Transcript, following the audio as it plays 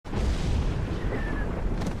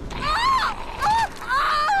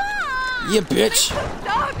Yeah, bitch.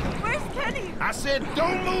 Doc, where's Kenny? I said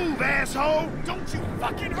don't move, asshole! Don't you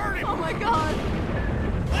fucking hurt him! Oh my god.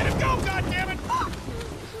 Let him go, goddammit!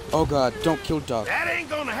 Oh god, don't kill Doc. That ain't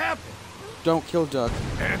gonna happen! Don't kill Doc.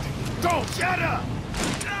 Andy, don't! Shut up!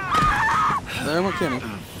 There went Kenny.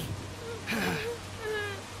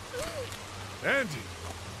 Andy!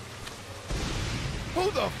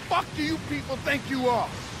 Who the fuck do you people think you are?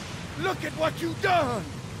 Look at what you done!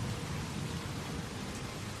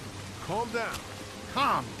 Calm down.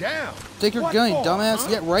 Calm down? Take your What gun, for, dumbass. huh?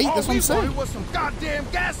 Yeah, right? That's what I'm saying. All we wanted was some goddamn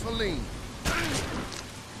gasoline.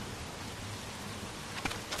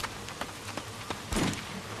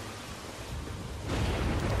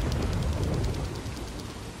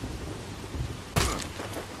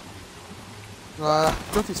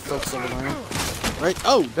 Don't these folks over there. Right?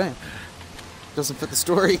 Oh, damn. Doesn't fit the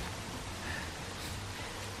story.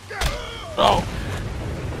 Oh!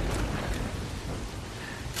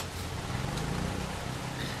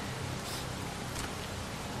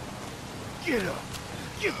 Get up!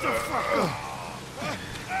 Get the fuck up!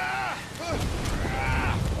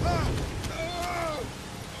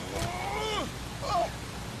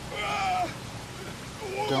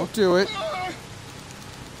 Don't do it.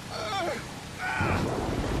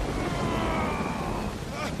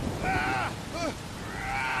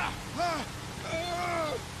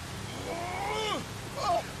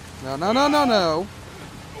 No, no, no, no, no.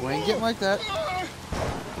 We ain't getting like that.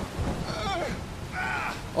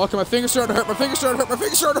 Okay, my fingers starting to hurt. My fingers starting to hurt. My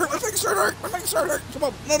fingers starting to hurt. My fingers starting to hurt. My fingers starting to hurt. Come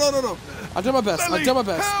on. No, no, no, no. I'll do my best. I'll do my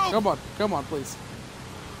best. Help! Come on. Come on, please.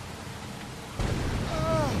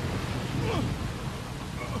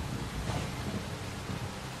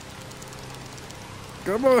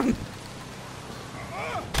 Come on.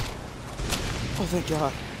 Oh, thank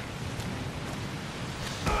God.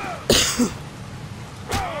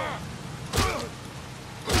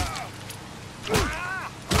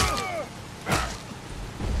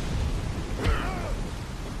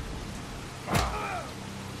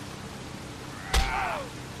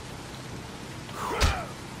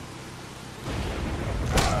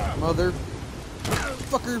 Mother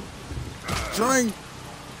fucker trying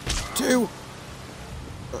to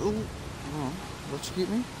let you get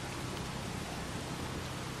me?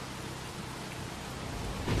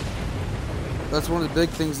 That's one of the big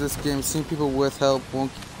things this game. Seeing people with help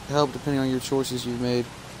won't help depending on your choices you've made.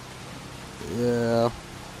 Yeah.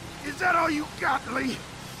 Is that all you got, Lee?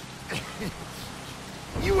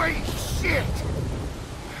 You ain't shit!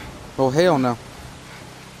 Oh, hell no.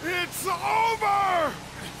 It's over!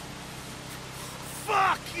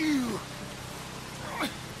 Fuck you!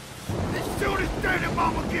 As soon as Dad and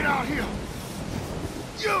Mama get out here,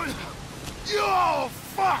 you all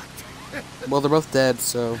fucked! Well, they're both dead,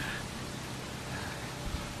 so.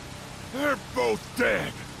 They're both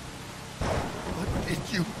dead. What did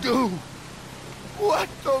you do? What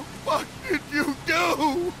the fuck did you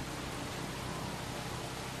do?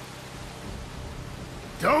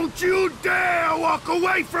 Don't you dare walk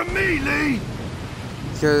away from me, Lee!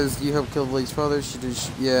 Because you helped kill Lee's father, she did.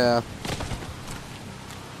 Yeah.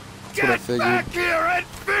 That's what I Get figured. back here and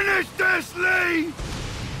finish this, Lee!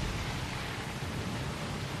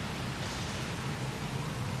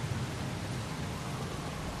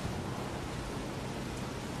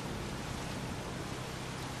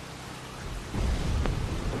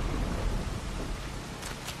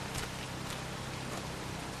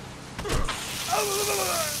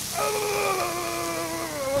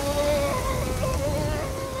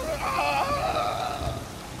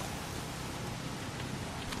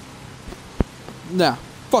 Nah,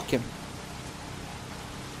 fuck him.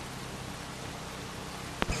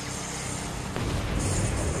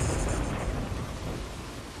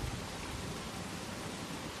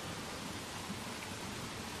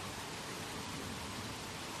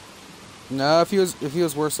 No, if he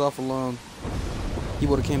was worse off alone, he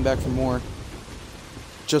would have came back for more.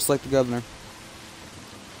 Just like the governor.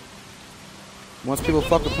 Once people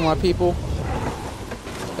fuck with my people,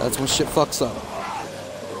 that's when shit fucks up.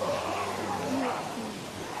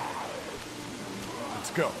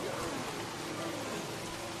 Let's go.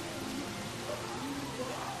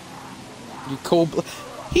 You cold.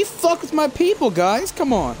 He fucked with my people, guys.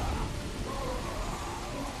 Come on.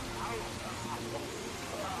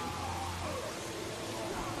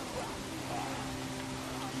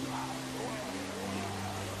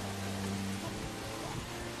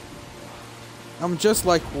 I'm just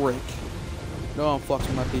like Rick. No one fucks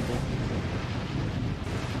with my people.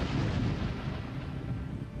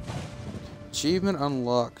 Achievement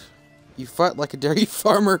unlocked. You fight like a dairy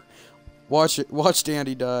farmer. Watch it. Watch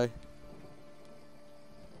Dandy die.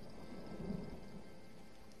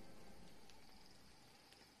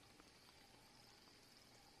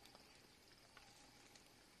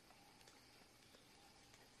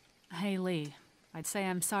 Lee. I'd say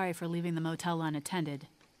I'm sorry for leaving the motel unattended,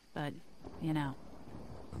 but, you know.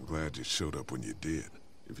 I'm glad you showed up when you did.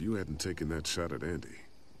 If you hadn't taken that shot at Andy,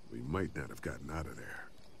 we might not have gotten out of there.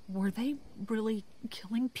 Were they really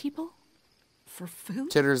killing people? For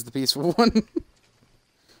food? Cheddar's the peaceful one.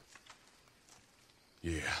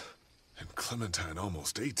 Yeah, and Clementine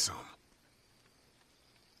almost ate some.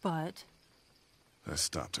 But... I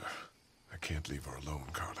stopped her. I can't leave her alone,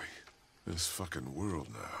 Carly. This fucking world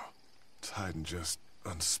now. It's hiding just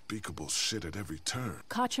unspeakable shit at every turn.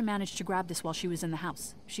 Katjaa managed to grab this while she was in the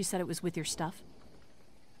house. She said it was with your stuff.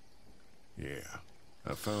 Yeah.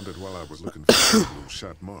 I found it while I was looking for the blue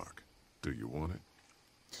shot mark. Do you want it?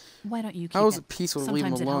 Why don't you keep How is it? it peaceful to leave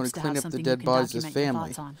him Sometimes it alone helps and to clean have up the something dead you can bodies of his document your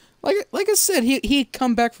family? thoughts on. Like I said, he'd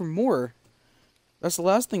come back for more. That's the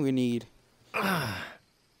last thing we need. How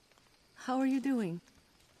are you doing?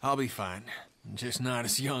 I'll be fine. I'm just not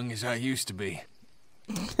as young as I used to be.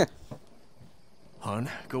 Hun,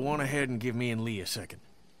 go on ahead and give me and Lee a second.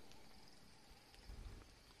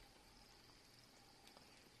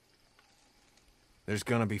 There's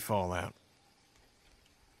gonna be fallout.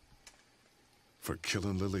 For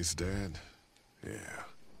killing Lily's dad? Yeah,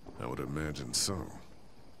 I would imagine so.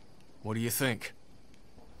 What do you think?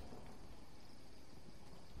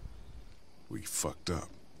 We fucked up.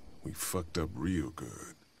 We fucked up real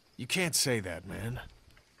good. You can't say that, man.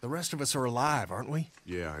 The rest of us are alive, aren't we?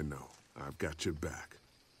 Yeah, I know. I've got your back.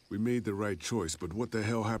 We made the right choice, but what the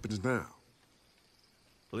hell happens now?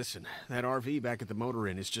 Listen, that RV back at the motor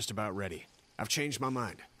inn is just about ready. I've changed my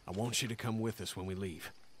mind. I want you to come with us when we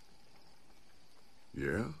leave.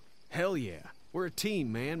 Yeah? Hell yeah. We're a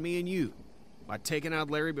team, man, me and you. By taking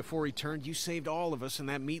out Larry before he turned, you saved all of us in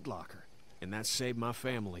that meat locker. And that saved my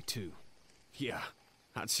family, too. Yeah,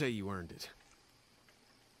 I'd say you earned it.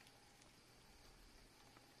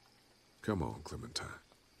 Come on, Clementine.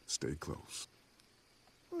 Stay close.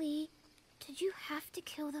 Lee, did you have to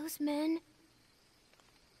kill those men?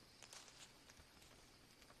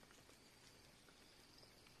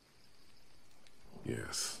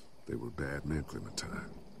 Yes, they were bad men, Clementine.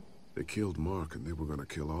 They killed Mark and they were gonna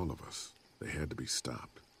kill all of us. They had to be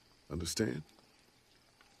stopped. Understand?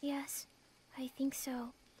 Yes, I think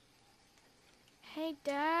so. Hey,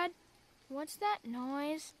 Dad, what's that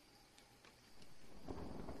noise?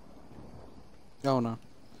 Oh no.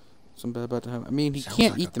 Something bad about to happen. I mean, he Sounds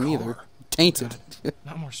can't like eat a them either. car. Tainted.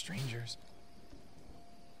 Not more strangers.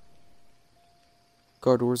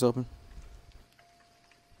 Car doors open.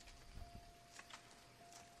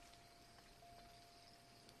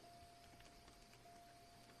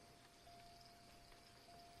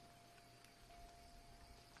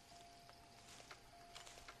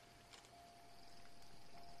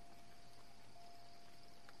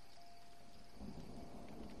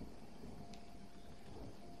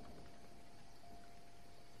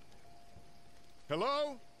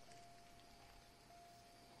 Hello?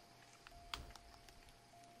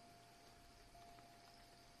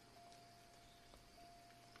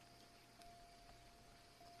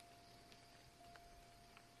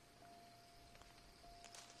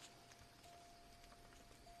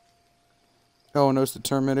 Oh no, it's the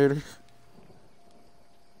Terminator.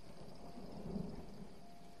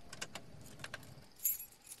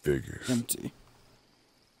 Figures. Empty.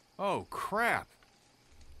 Oh, crap.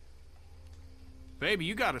 Baby,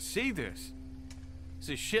 you gotta see this. It's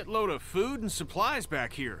a shitload of food and supplies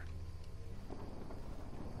back here.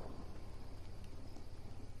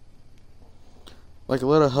 Like a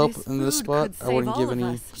little help This in this food spot. could I save wouldn't give all of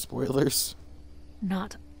any us. spoilers.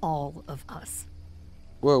 Not all of us.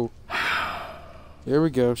 Whoa. Here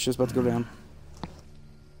we go. Shit's about to go down.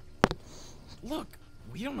 Look,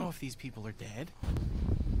 we don't know if these people are dead.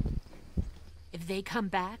 If they come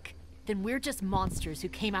back, then we're just monsters who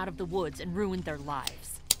came out of the woods and ruined their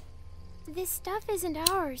lives. This stuff isn't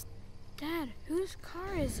ours. Dad, whose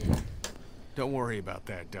car is it? Don't worry about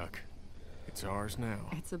that, Duck. It's ours now.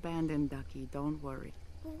 It's abandoned, Ducky. Don't worry.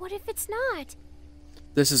 What if it's not?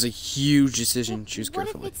 This is a huge decision. Choose What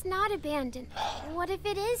carefully. if it's not abandoned? What if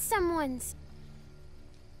it is someone's?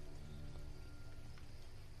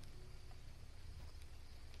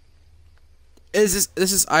 This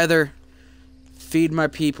is either feed my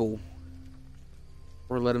people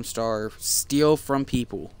or let them starve, steal from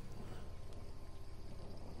people,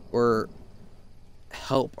 or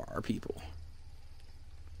help our people.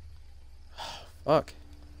 Fuck.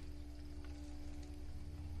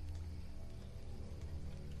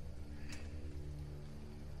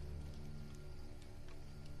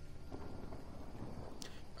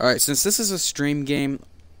 Alright, since this is a stream game,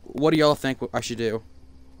 what do y'all think I should do?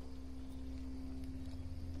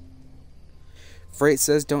 Freight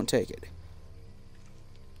says don't take it.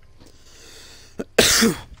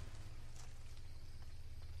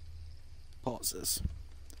 is this?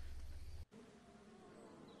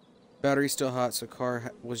 Battery's still hot, so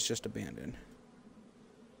car was just abandoned.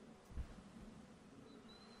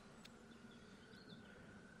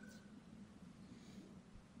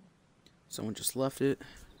 Someone just left it.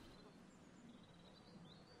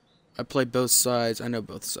 I play both sides. I know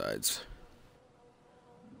both sides.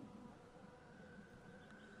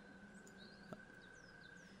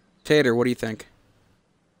 Tater, what do you think?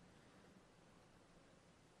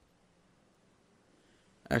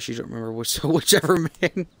 Actually, don't remember whichever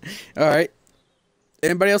man. All right.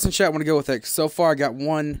 Anybody else in chat want to go with it? So far, I got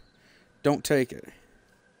one. Don't take it.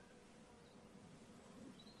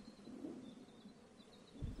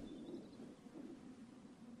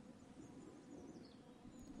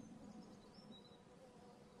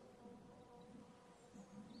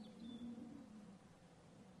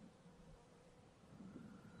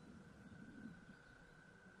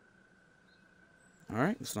 All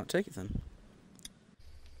right, let's not take it then.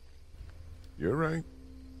 You're right.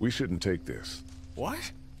 We shouldn't take this.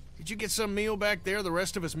 What? Did you get some meal back there the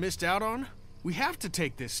rest of us missed out on? We have to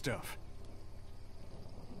take this stuff.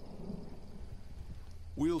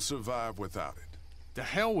 We'll survive without it. The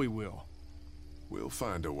hell we will. We'll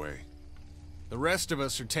find a way. The rest of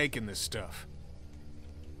us are taking this stuff.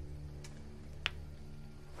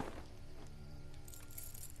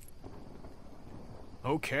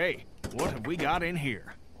 Okay, what have we got in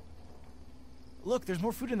here? Look, there's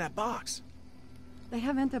more food in that box. They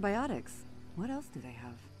have antibiotics. What else do they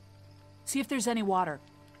have? See if there's any water.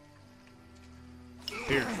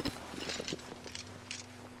 Here.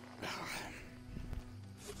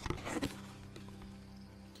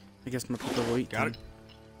 I guess my people will eat. Got it?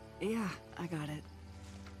 Yeah, I got it.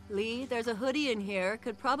 Lee, there's a hoodie in here.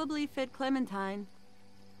 Could probably fit Clementine.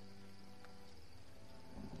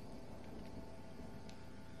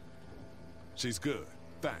 She's good.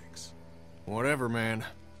 Thanks. Whatever, man.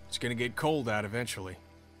 It's gonna get cold out eventually.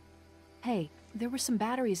 Hey, there were some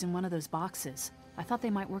batteries in one of those boxes. I thought they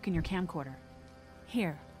might work in your camcorder.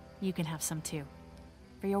 Here, you can have some too.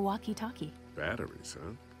 For your walkie-talkie. Batteries,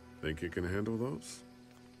 huh? Think you can handle those?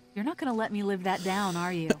 You're not gonna let me live that down,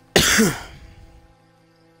 are you?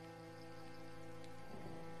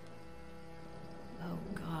 Oh,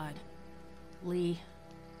 God. Lee,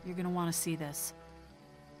 you're gonna want to see this.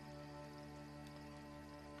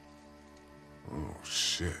 Oh,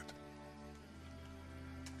 shit.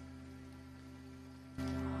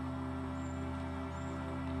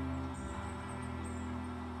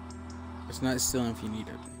 It's not stealing if you need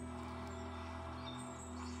it.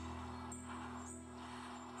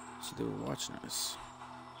 So they were watching us.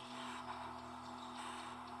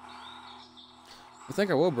 I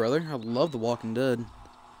think I will, brother. I love The Walking Dead.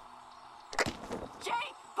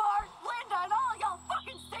 Jake, Bart, Linda, and all y'all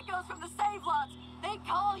fucking sickos from the save lots. They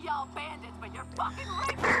call y'all bandits, but you're fucking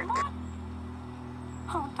rapists, what?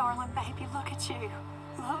 Oh, darling baby, look at you.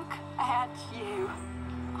 Look at you.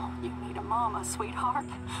 Oh, you need a mama, sweetheart.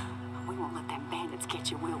 We won't let them bandits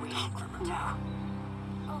get you, will we? No.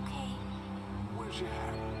 Okay, Where's your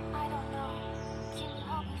hat? I don't know. Can you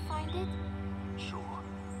help me find it? Sure.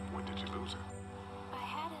 When did you lose it? I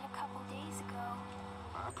had it a couple days ago.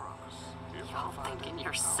 I promise. If Y'all I find thinking it,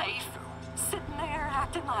 you're I'll safe? let you know. Sitting there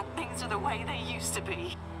acting like things are the way they used to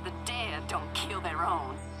be. The dead don't kill their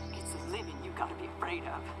own. It's the living you gotta be afraid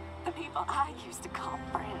of. The people I used to call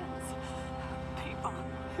friends. People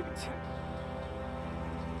who took...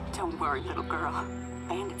 Don't worry, little girl.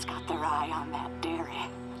 Bandits got their eye on that dairy.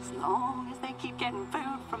 As long as they keep getting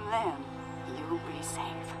food from them, you'll be safe.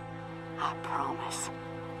 I promise.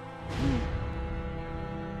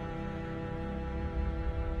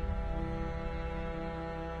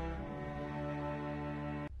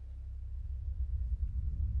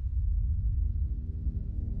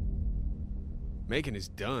 Macon is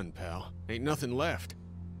done, pal. Ain't nothing left.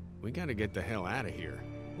 We gotta get the hell out of here.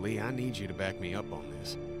 Lee, I need you to back me up on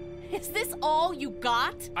this. Is this all you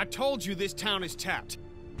got? I told you this town is tapped.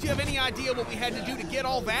 Do you have any idea what we had to do to get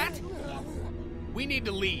all that? We need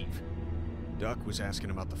to leave. Duck was asking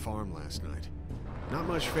about the farm last night. Not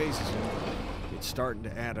much phases him. It's starting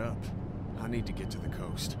to add up. I need to get to the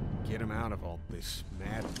coast. Get him out of all this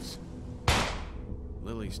madness.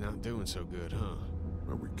 Lily's not doing so good, huh?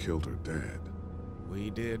 Well, we killed her dad. We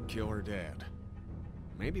did kill her dad.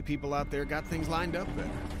 Maybe people out there got things lined up better.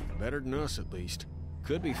 Better than us, at least.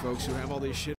 Could be folks who have all this shit